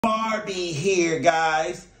BarBie here,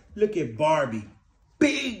 guys. Look at BarBie.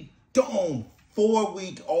 Big dome,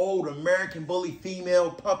 4-week-old American Bully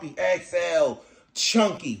female puppy, XL,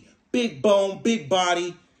 chunky, big bone, big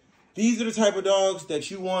body. These are the type of dogs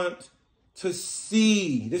that you want to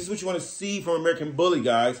see. This is what you want to see from American Bully,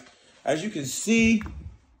 guys. As you can see,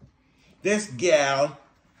 this gal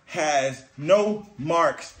has no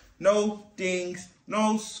marks, no dings,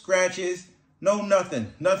 no scratches, no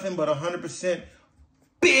nothing. Nothing but 100%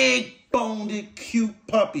 big boned, cute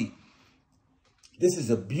puppy. This is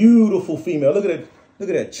a beautiful female. Look at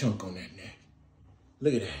that chunk on that neck.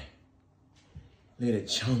 Look at that. Look at that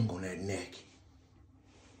chunk on that neck.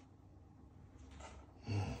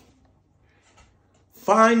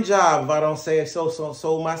 Fine job, if I don't say it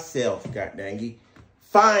so myself, god dang it.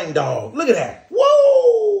 Fine dog. Look at that.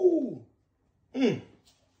 Whoa! Look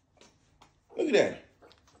at that.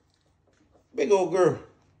 Big old girl.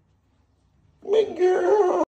 Big girl.